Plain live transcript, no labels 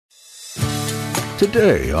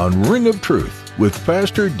Today on Ring of Truth with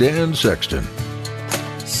Pastor Dan Sexton.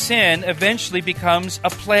 Sin eventually becomes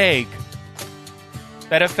a plague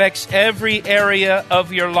that affects every area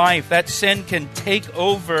of your life. That sin can take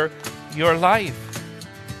over your life.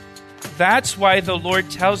 That's why the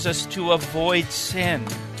Lord tells us to avoid sin,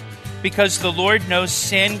 because the Lord knows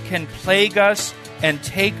sin can plague us and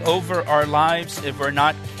take over our lives if we're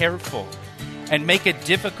not careful, and make it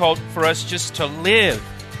difficult for us just to live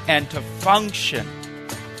and to function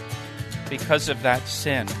because of that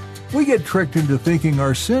sin. We get tricked into thinking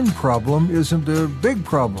our sin problem isn't a big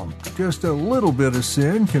problem. Just a little bit of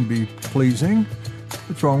sin can be pleasing.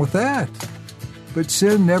 What's wrong with that? But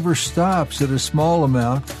sin never stops at a small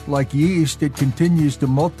amount. Like yeast, it continues to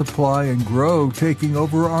multiply and grow, taking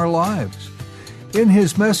over our lives. In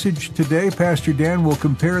his message today, Pastor Dan will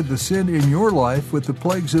compare the sin in your life with the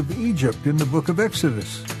plagues of Egypt in the book of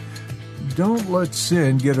Exodus. Don't let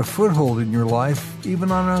sin get a foothold in your life,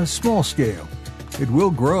 even on a small scale. It will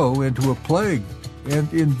grow into a plague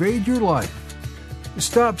and invade your life.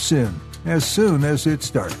 Stop sin as soon as it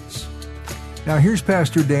starts. Now here's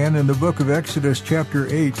Pastor Dan in the book of Exodus chapter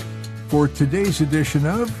 8 for today's edition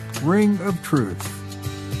of Ring of Truth.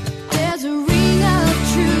 There's a ring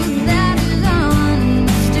of truth that is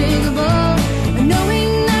unmistakable,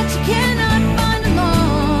 knowing that you cannot find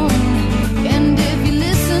alone. And if you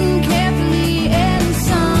listen carefully, and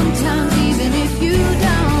sometimes even if you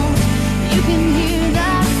don't, you can hear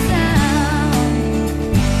that sound.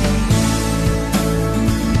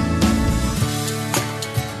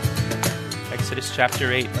 Exodus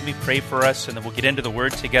chapter 8. Let me pray for us, and then we'll get into the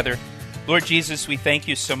Word together. Lord Jesus, we thank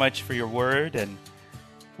you so much for your Word, and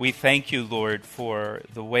we thank you, Lord, for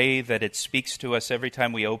the way that it speaks to us every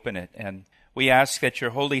time we open it. And we ask that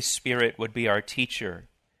your Holy Spirit would be our teacher,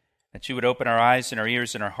 that you would open our eyes and our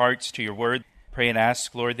ears and our hearts to your Word. Pray and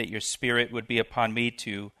ask, Lord, that your Spirit would be upon me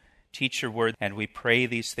to teach your Word. And we pray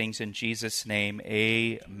these things in Jesus' name.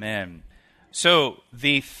 Amen. So,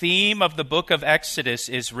 the theme of the book of Exodus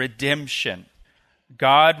is redemption.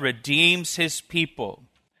 God redeems his people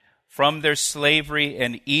from their slavery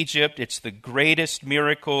in Egypt. It's the greatest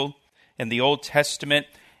miracle in the Old Testament,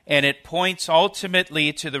 and it points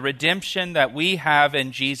ultimately to the redemption that we have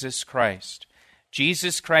in Jesus Christ.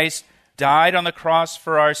 Jesus Christ died on the cross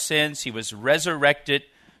for our sins. He was resurrected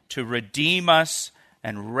to redeem us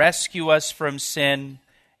and rescue us from sin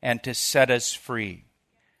and to set us free.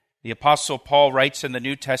 The Apostle Paul writes in the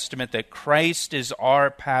New Testament that Christ is our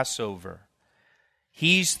Passover.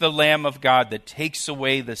 He's the Lamb of God that takes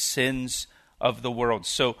away the sins of the world.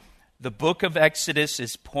 So the book of Exodus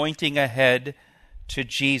is pointing ahead to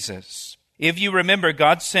Jesus. If you remember,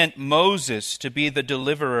 God sent Moses to be the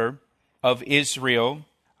deliverer of Israel.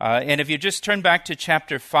 And if you just turn back to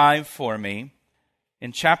chapter 5 for me,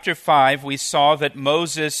 in chapter 5 we saw that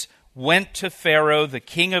Moses went to Pharaoh, the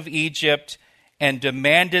king of Egypt, and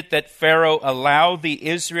demanded that Pharaoh allow the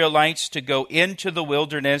Israelites to go into the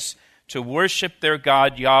wilderness to worship their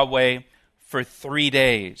God Yahweh for 3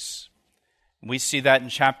 days. We see that in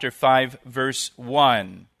chapter 5, verse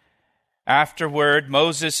 1. Afterward,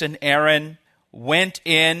 Moses and Aaron went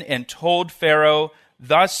in and told Pharaoh,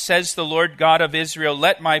 "Thus says the Lord God of Israel,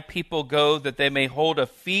 let my people go, that they may hold a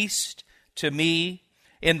feast to me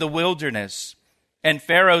in the wilderness." And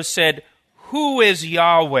Pharaoh said, "Who is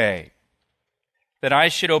Yahweh, that I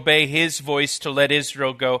should obey his voice to let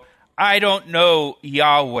Israel go? I don't know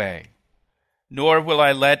Yahweh, nor will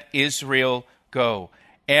I let Israel go."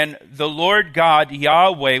 And the Lord God,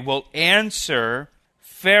 Yahweh, will answer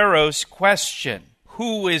Pharaoh's question,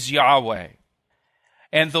 "Who is Yahweh?"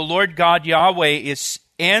 And the Lord God, Yahweh, is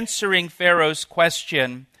answering Pharaoh's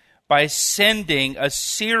question by sending a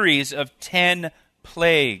series of 10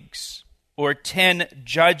 plagues, or 10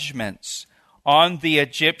 judgments on the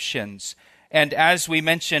Egyptians. And as we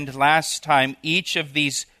mentioned last time, each of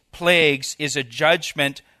these plagues is a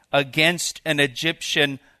judgment against an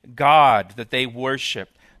Egyptian god that they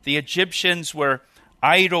worshiped. The Egyptians were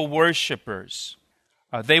idol worshippers.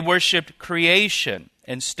 They worshipped creation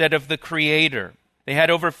instead of the Creator. They had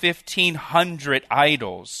over 1,500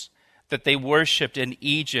 idols that they worshipped in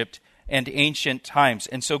Egypt and ancient times.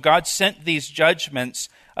 And so God sent these judgments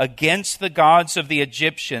against the gods of the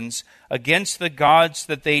Egyptians, against the gods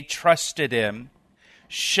that they trusted in,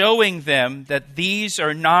 showing them that these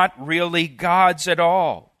are not really gods at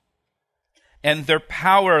all. And they're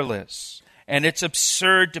powerless, and it's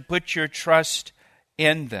absurd to put your trust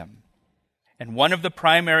in them. And one of the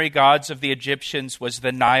primary gods of the Egyptians was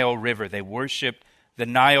the Nile River. They worshipped the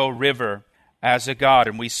Nile River as a god.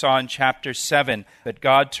 And we saw in chapter 7 that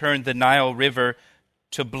God turned the Nile River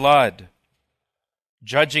to blood,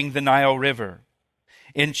 judging the Nile River.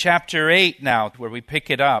 In chapter 8 now, where we pick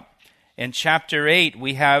it up, in chapter 8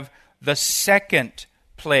 we have the second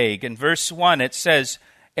plague. In verse 1 it says,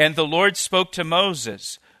 "And the Lord spoke to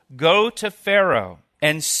Moses, Go to Pharaoh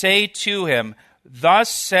and say to him, Thus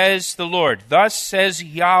says the Lord, thus says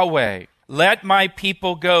Yahweh, Let my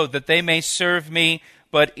people go, that they may serve me.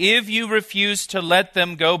 But if you refuse to let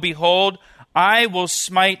them go, behold, I will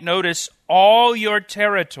smite," notice, "all your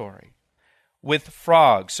territory with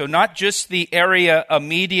frogs." So not just the area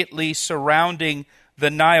immediately surrounding the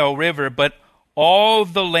Nile River, but all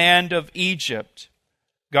the land of Egypt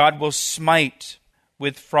God will smite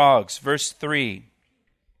with frogs. Verse 3,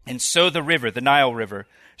 "And so the river," the Nile River,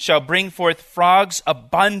 "shall bring forth frogs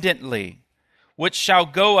abundantly, which shall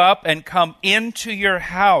go up and come into your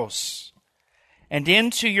house, and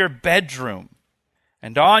into your bedroom,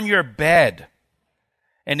 and on your bed,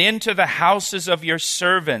 and into the houses of your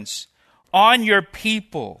servants, on your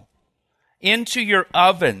people, into your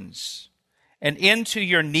ovens, and into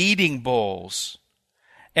your kneading bowls.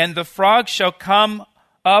 And the frogs shall come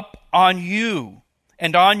up on you,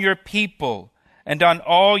 and on your people, and on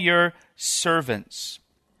all your servants."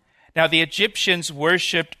 Now the Egyptians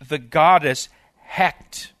worshipped the goddess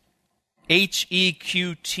Heqt,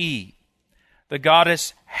 Heqt, the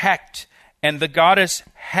goddess Heqt. And the goddess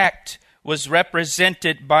Heqt was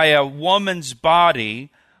represented by a woman's body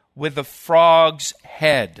with a frog's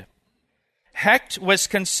head. Heqt was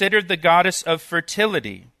considered the goddess of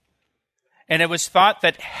fertility, and it was thought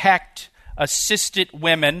that Heqt assisted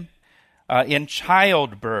women in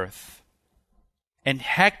childbirth. And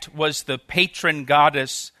Heqt was the patron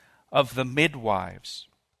goddess of the midwives.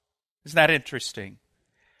 Isn't that interesting?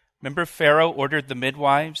 Remember, Pharaoh ordered the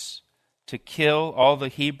midwives to kill all the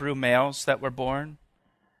Hebrew males that were born?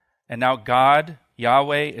 And now God,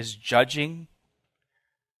 Yahweh, is judging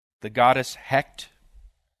the goddess Heqt,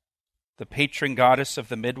 the patron goddess of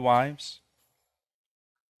the midwives.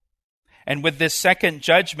 And with this second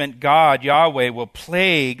judgment, God, Yahweh, will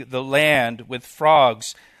plague the land with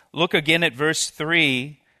frogs. Look again at verse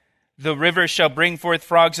 3. "The river shall bring forth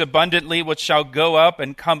frogs abundantly, which shall go up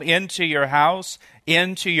and come into your house,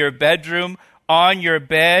 into your bedroom, on your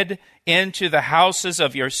bed, into the houses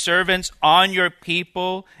of your servants, on your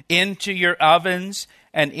people, into your ovens,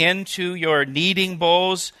 and into your kneading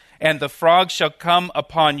bowls. And the frogs shall come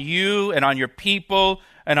upon you and on your people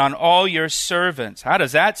and on all your servants." How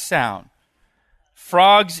does that sound?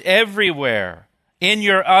 Frogs everywhere, in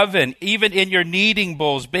your oven, even in your kneading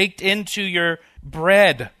bowls, baked into your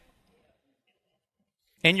bread,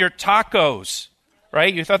 in your tacos,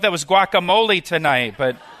 right? You thought that was guacamole tonight,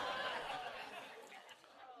 but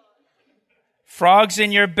frogs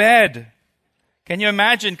in your bed. Can you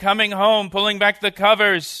imagine coming home, pulling back the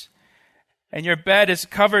covers, and your bed is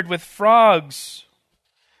covered with frogs?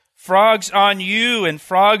 Frogs on you and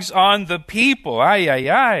frogs on the people. Ay, ay,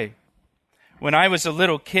 ay. When I was a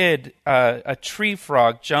little kid, a tree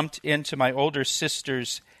frog jumped into my older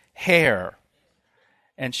sister's hair.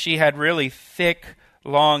 And she had really thick,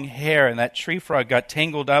 long hair, and that tree frog got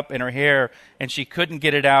tangled up in her hair, and she couldn't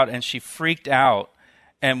get it out, and she freaked out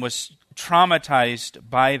and was traumatized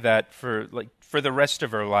by that for the rest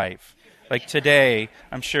of her life. Like today,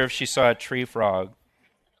 I'm sure if she saw a tree frog.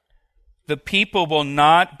 The people will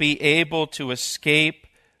not be able to escape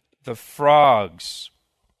the frogs.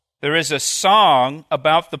 There is a song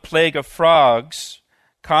about the plague of frogs,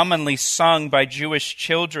 commonly sung by Jewish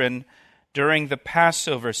children during the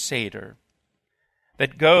Passover Seder,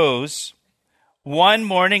 that goes, "One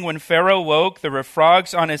morning when Pharaoh woke, there were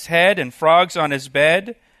frogs on his head and frogs on his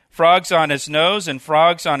bed, frogs on his nose and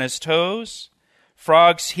frogs on his toes,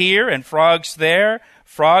 frogs here and frogs there,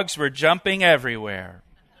 frogs were jumping everywhere."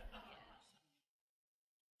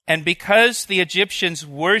 And because the Egyptians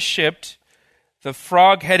worshipped the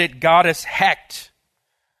frog-headed goddess Heqt,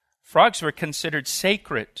 frogs were considered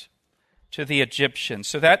sacred to the Egyptians.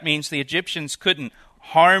 So that means the Egyptians couldn't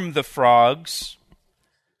harm the frogs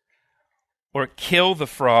or kill the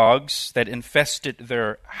frogs that infested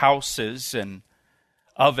their houses and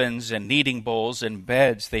ovens and kneading bowls and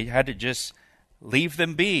beds. They had to just leave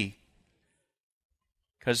them be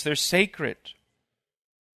because they're sacred.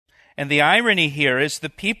 And the irony here is the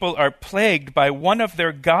people are plagued by one of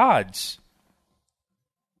their gods.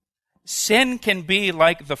 Sin can be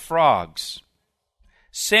like the frogs.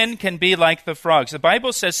 Sin can be like the frogs. The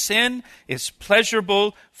Bible says sin is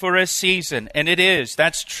pleasurable for a season, and it is.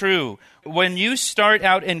 That's true. When you start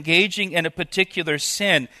out engaging in a particular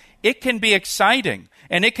sin, it can be exciting,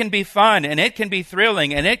 and it can be fun, and it can be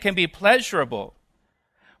thrilling, and it can be pleasurable.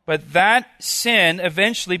 But that sin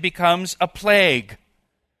eventually becomes a plague.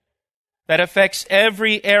 that affects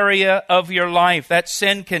every area of your life. That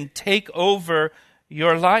sin can take over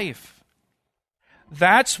your life.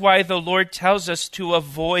 That's why the Lord tells us to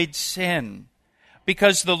avoid sin,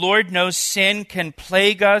 because the Lord knows sin can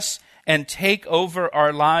plague us and take over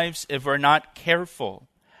our lives if we're not careful,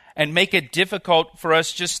 and make it difficult for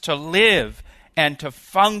us just to live and to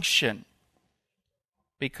function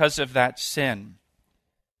because of that sin.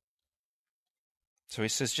 So he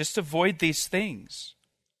says, just avoid these things.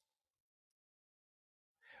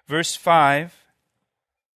 Verse 5,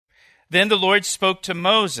 then the Lord spoke to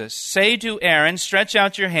Moses, say to Aaron, stretch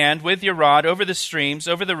out your hand with your rod over the streams,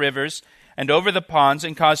 over the rivers, and over the ponds,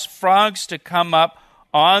 and cause frogs to come up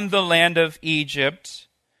on the land of Egypt.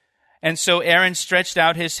 And so Aaron stretched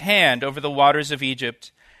out his hand over the waters of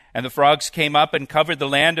Egypt, and the frogs came up and covered the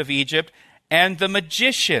land of Egypt. And the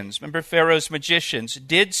magicians, remember Pharaoh's magicians,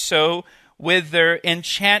 did so with their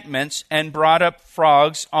enchantments and brought up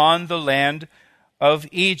frogs on the land of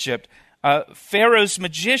Egypt. Pharaoh's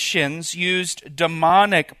magicians used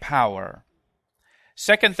demonic power.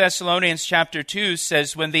 2 Thessalonians chapter 2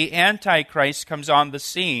 says when the Antichrist comes on the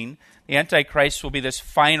scene, the Antichrist will be this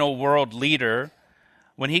final world leader.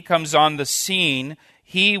 When he comes on the scene,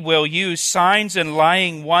 he will use signs and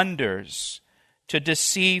lying wonders to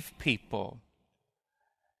deceive people.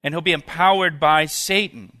 And he'll be empowered by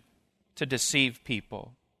Satan to deceive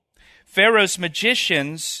people. Pharaoh's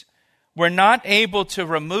magicians were not able to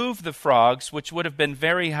remove the frogs, which would have been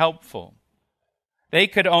very helpful. They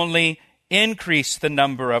could only increase the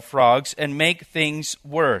number of frogs and make things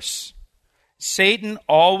worse. Satan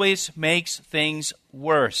always makes things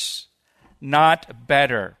worse, not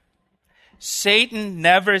better. Satan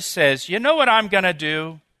never says, you know what I'm going to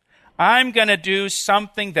do? I'm going to do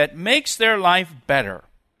something that makes their life better.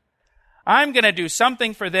 I'm going to do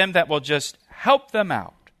something for them that will just help them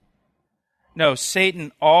out. No,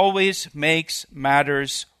 Satan always makes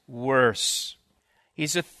matters worse.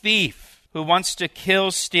 He's a thief who wants to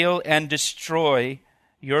kill, steal, and destroy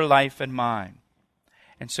your life and mine.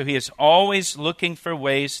 And so he is always looking for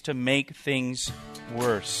ways to make things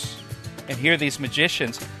worse. And here these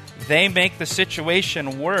magicians, they make the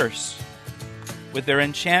situation worse with their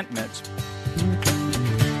enchantments.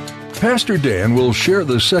 Pastor Dan will share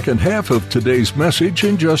the second half of today's message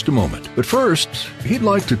in just a moment. But first, he'd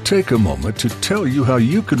like to take a moment to tell you how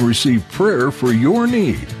you can receive prayer for your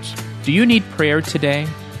needs. Do you need prayer today?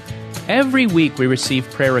 Every week we receive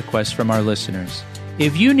prayer requests from our listeners.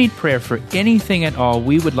 If you need prayer for anything at all,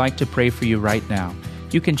 we would like to pray for you right now.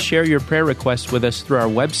 You can share your prayer requests with us through our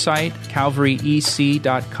website,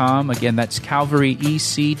 calvaryec.com. Again, that's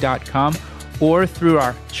calvaryec.com, or through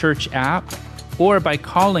our church app, or by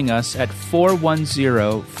calling us at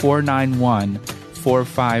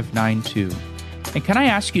 410-491-4592. And can I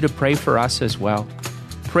ask you to pray for us as well?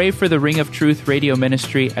 Pray for the Ring of Truth radio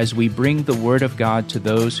ministry as we bring the Word of God to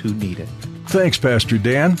those who need it. Thanks, Pastor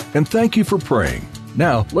Dan, and thank you for praying.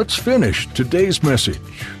 Now, let's finish today's message.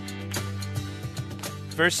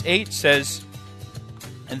 Verse 8 says,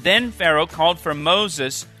 and then Pharaoh called for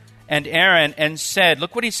Moses and Aaron and said,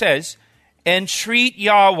 look what he says, entreat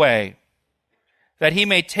Yahweh, that he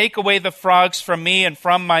may take away the frogs from me and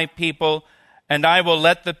from my people, and I will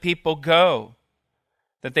let the people go,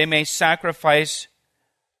 that they may sacrifice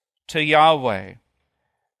to Yahweh.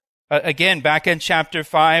 Again, back in chapter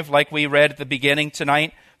 5, like we read at the beginning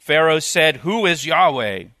tonight, Pharaoh said, who is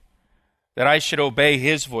Yahweh, that I should obey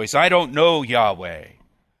his voice? I don't know Yahweh.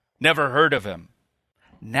 Never heard of him.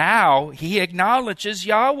 Now he acknowledges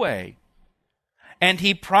Yahweh. And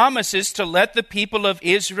he promises to let the people of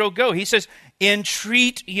Israel go. He says,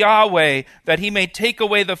 entreat Yahweh that he may take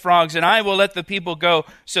away the frogs, and I will let the people go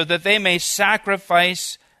so that they may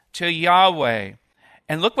sacrifice to Yahweh.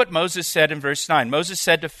 And look what Moses said in verse 9. Moses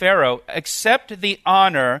said to Pharaoh, accept the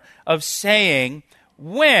honor of saying,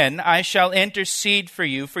 when I shall intercede for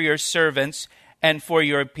you, for your servants, and for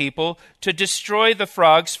your people, to destroy the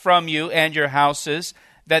frogs from you and your houses,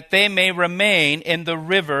 that they may remain in the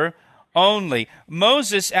river only.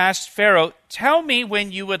 Moses asked Pharaoh, tell me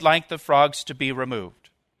when you would like the frogs to be removed.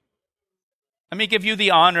 Let me give you the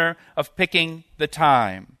honor of picking the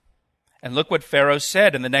time. And look what Pharaoh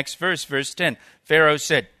said in the next verse, verse 10. Pharaoh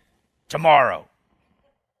said, tomorrow.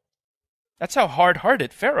 That's how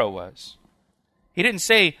hard-hearted Pharaoh was. He didn't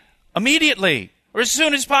say immediately or as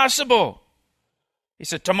soon as possible. He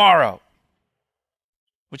said tomorrow,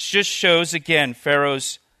 which just shows again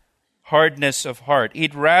Pharaoh's hardness of heart.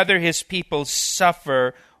 He'd rather his people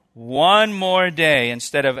suffer one more day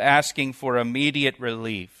instead of asking for immediate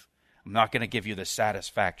relief. I'm not going to give you the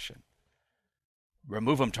satisfaction.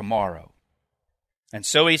 Remove them tomorrow. And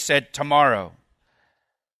so he said tomorrow.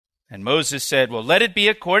 And Moses said, well, let it be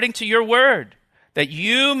according to your word, that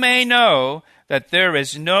you may know that there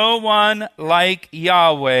is no one like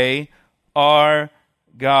Yahweh, our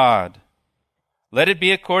God. Let it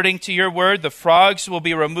be according to your word. The frogs will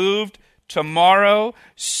be removed tomorrow,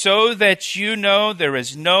 so that you know there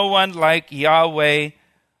is no one like Yahweh,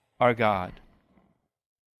 our God.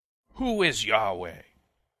 Who is Yahweh?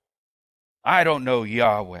 I don't know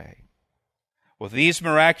Yahweh. Well, these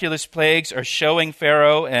miraculous plagues are showing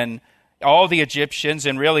Pharaoh and all the Egyptians,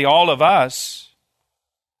 and really all of us,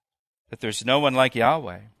 that there's no one like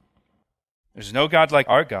Yahweh. There's no God like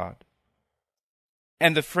our God.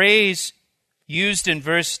 And the phrase used in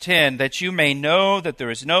verse 10, that you may know that there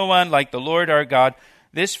is no one like the Lord our God,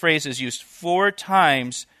 this phrase is used 4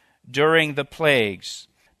 times during the plagues.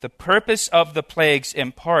 The purpose of the plagues,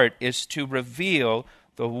 in part, is to reveal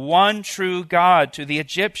the one true God to the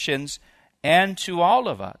Egyptians and to all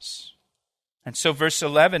of us. And so verse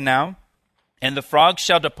 11 now, and the frogs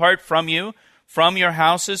shall depart from you, from your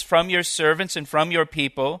houses, from your servants, and from your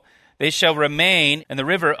people. They shall remain in the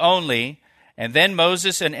river only. And then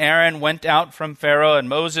Moses and Aaron went out from Pharaoh, and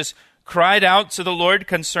Moses cried out to the Lord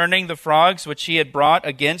concerning the frogs which he had brought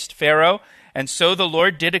against Pharaoh. And so the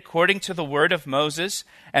Lord did according to the word of Moses,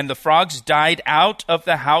 and the frogs died out of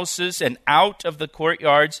the houses and out of the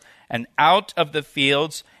courtyards and out of the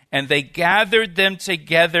fields, and they gathered them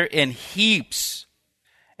together in heaps,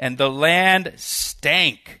 and the land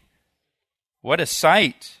stank. What a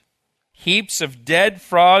sight! Heaps of dead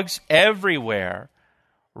frogs everywhere,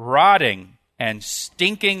 rotting and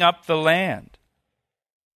stinking up the land.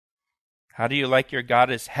 How do you like your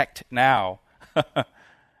God is hecked now?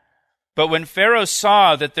 But when Pharaoh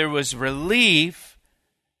saw that there was relief,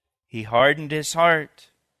 he hardened his heart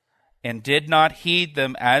and did not heed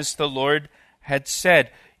them as the Lord had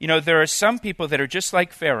said. You know, there are some people that are just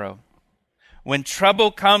like Pharaoh. When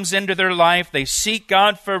trouble comes into their life, they seek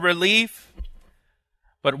God for relief.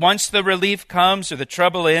 But once the relief comes or the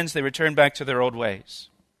trouble ends, they return back to their old ways.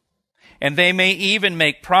 And they may even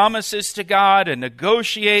make promises to God and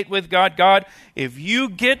negotiate with God. God, if you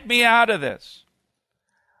get me out of this,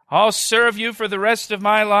 I'll serve you for the rest of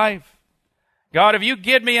my life. God, if you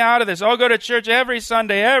get me out of this, I'll go to church every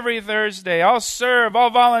Sunday, every Thursday. I'll serve, I'll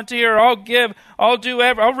volunteer, I'll give,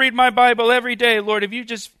 I'll read my Bible every day. Lord, if you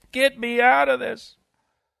just get me out of this.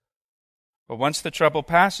 But once the trouble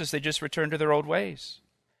passes, they just return to their old ways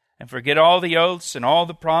and forget all the oaths and all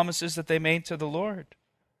the promises that they made to the Lord.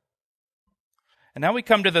 And now we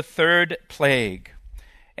come to the 3rd plague.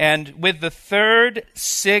 And with the 3rd,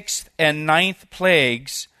 6th, and 9th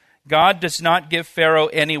plagues, God does not give Pharaoh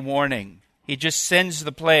any warning. He just sends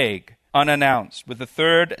the plague unannounced with the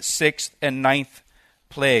 3rd, 6th, and 9th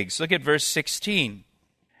plagues. Look at verse 16.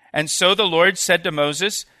 And so the Lord said to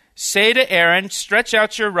Moses, say to Aaron, stretch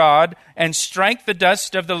out your rod and strike the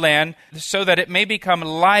dust of the land so that it may become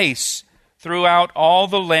lice throughout all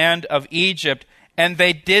the land of Egypt. And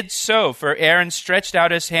they did so, for Aaron stretched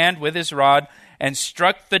out his hand with his rod and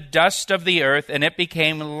struck the dust of the earth, and it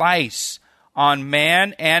became lice on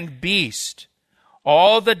man and beast.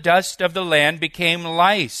 All the dust of the land became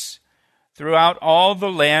lice throughout all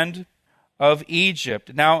the land of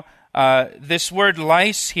Egypt. Now, this word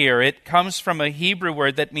lice here, it comes from a Hebrew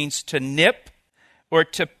word that means to nip or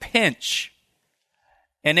to pinch.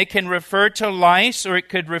 And it can refer to lice, or it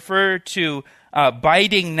could refer to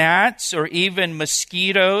biting gnats or even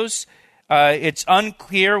mosquitoes. It's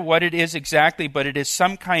unclear what it is exactly, but it is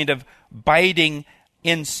some kind of biting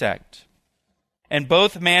insect. And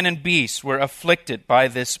both man and beast were afflicted by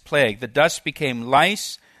this plague. The dust became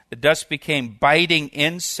lice, the dust became biting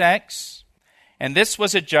insects. And this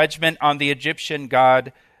was a judgment on the Egyptian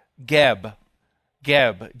god Geb.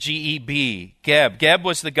 Geb, G-E-B, Geb. Geb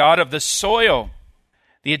was the god of the soil.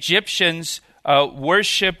 The Egyptians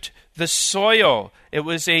worshipped the soil. It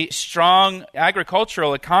was a strong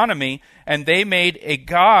agricultural economy, and they made a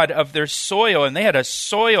god of their soil, and they had a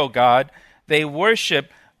soil god they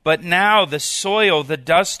worshiped. But now the soil, the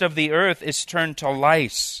dust of the earth, is turned to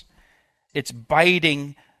lice. It's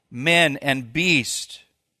biting men and beast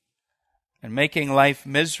and making life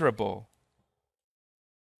miserable.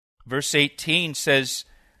 Verse 18 says,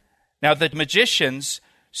 now the magicians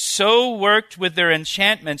so worked with their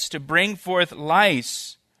enchantments to bring forth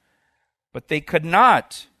lice, but they could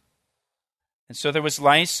not. And so there was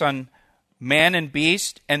lice on man and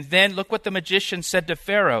beast. And then look what the magician said to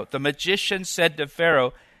Pharaoh. The magician said to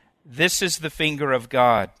Pharaoh, this is the finger of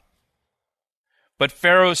God. But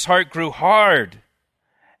Pharaoh's heart grew hard,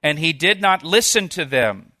 and he did not listen to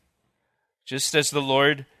them, just as the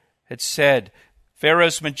Lord had said.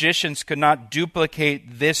 Pharaoh's magicians could not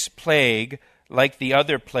duplicate this plague like the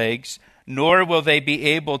other plagues, nor will they be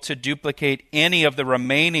able to duplicate any of the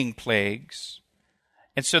remaining plagues.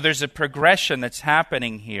 And so there's a progression that's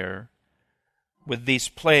happening here with these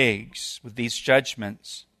plagues, with these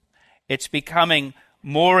judgments. It's becoming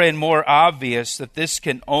more and more obvious that this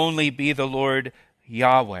can only be the Lord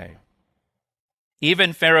Yahweh.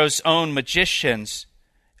 Even Pharaoh's own magicians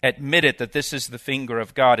admitted that this is the finger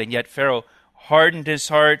of God, and yet Pharaoh hardened his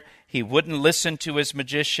heart. He wouldn't listen to his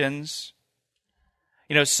magicians.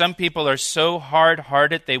 You know, some people are so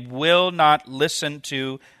hard-hearted, they will not listen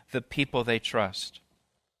to the people they trust.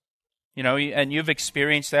 You know, and you've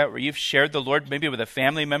experienced that where you've shared the Lord maybe with a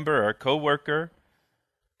family member or a coworker,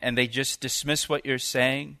 and they just dismiss what you're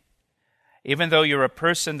saying. Even though you're a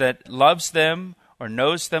person that loves them or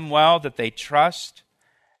knows them well, that they trust,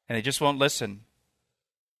 and they just won't listen.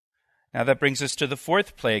 Now that brings us to the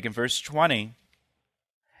fourth plague in verse 20.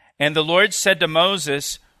 And the Lord said to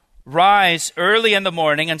Moses, "Rise early in the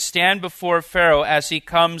morning and stand before Pharaoh as he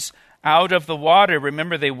comes out of the water."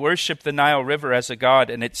 Remember, they worship the Nile River as a god,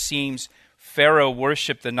 and it seems Pharaoh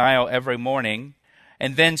worshiped the Nile every morning.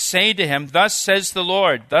 And then say to him, "Thus says the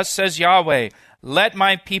Lord, thus says Yahweh, let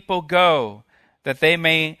my people go, that they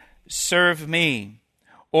may serve me.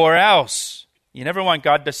 Or else," you never want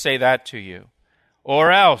God to say that to you,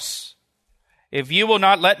 "or else, if you will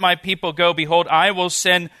not let my people go, behold, I will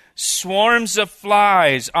send swarms of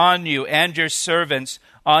flies on you and your servants,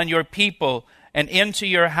 on your people, and into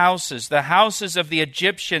your houses. The houses of the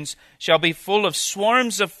Egyptians shall be full of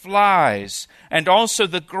swarms of flies, and also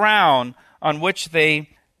the ground on which they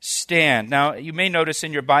stand." Now, you may notice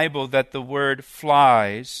in your Bible that the word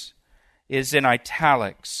flies is in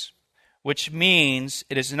italics, which means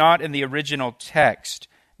it is not in the original text.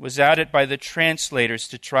 It was added by the translators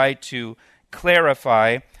to try to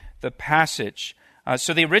clarify the passage.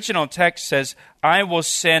 So the original text says, "I will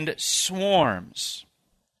send swarms."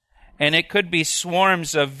 And it could be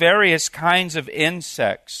swarms of various kinds of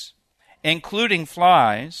insects, including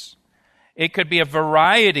flies. It could be a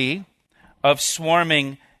variety of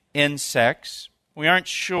swarming insects. We aren't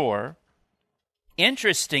sure.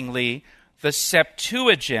 Interestingly, the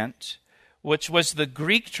Septuagint, which was the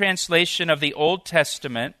Greek translation of the Old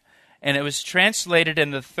Testament, and it was translated in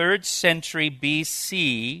the 3rd century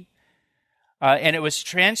BC, and it was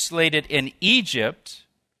translated in Egypt.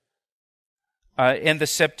 And the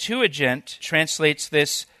Septuagint translates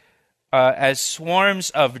this as swarms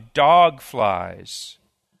of dog flies,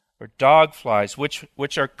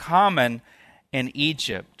 which are common in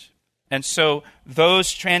Egypt. And so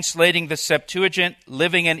those translating the Septuagint,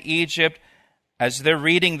 living in Egypt, as they're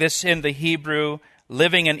reading this in the Hebrew,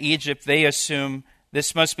 living in Egypt, they assume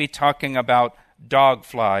this must be talking about dog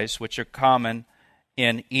flies, which are common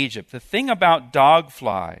in Egypt. The thing about dog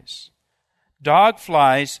flies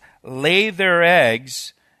lay their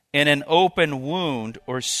eggs in an open wound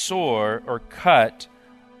or sore or cut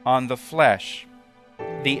on the flesh.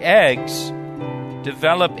 The eggs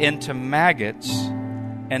develop into maggots,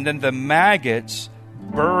 and then the maggots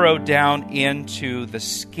burrow down into the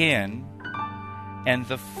skin, and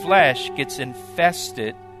the flesh gets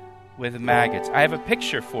infested with maggots. I have a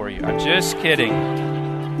picture for you. I'm just kidding.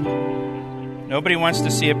 Nobody wants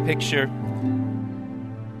to see a picture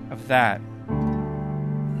of that.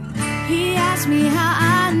 He asked me how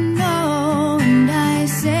I know, and I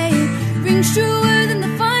say it rings truer than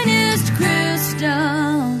the finest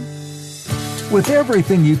crystal. With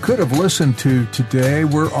everything you could have listened to today,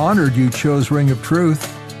 we're honored you chose Ring of Truth.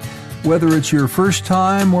 Whether it's your first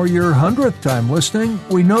time or your 100th time listening,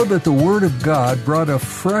 we know that the Word of God brought a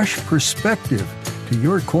fresh perspective to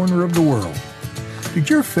your corner of the world. Did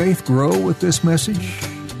your faith grow with this message,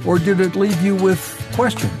 or did it leave you with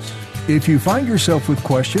questions? If you find yourself with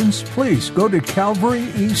questions, please go to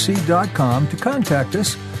calvaryec.com to contact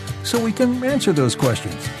us so we can answer those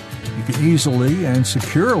questions. You can easily and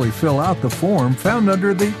securely fill out the form found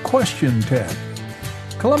under the Question tab.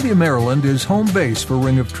 Columbia, Maryland is home base for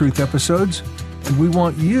Ring of Truth episodes, and we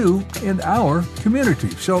want you in our community.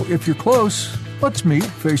 So if you're close, let's meet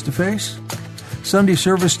face-to-face. Sunday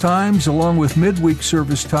service times along with midweek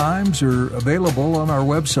service times are available on our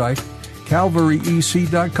website,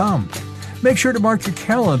 calvaryec.com. Make sure to mark your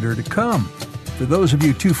calendar to come. For those of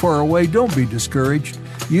you too far away, don't be discouraged.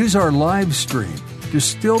 Use our live stream to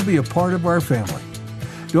still be a part of our family.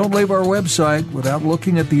 Don't leave our website without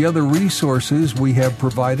looking at the other resources we have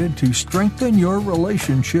provided to strengthen your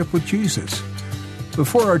relationship with Jesus.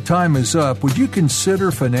 Before our time is up, would you consider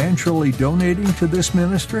financially donating to this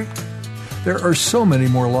ministry? There are so many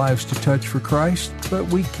more lives to touch for Christ, but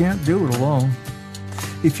we can't do it alone.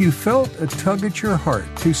 If you felt a tug at your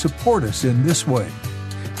heart to support us in this way,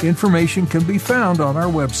 Information can be found on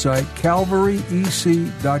our website,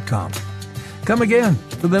 calvaryec.com. Come again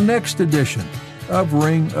for the next edition of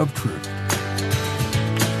Ring of Truth.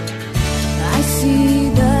 I see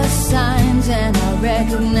the signs and I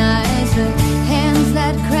recognize the hands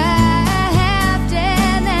that cry.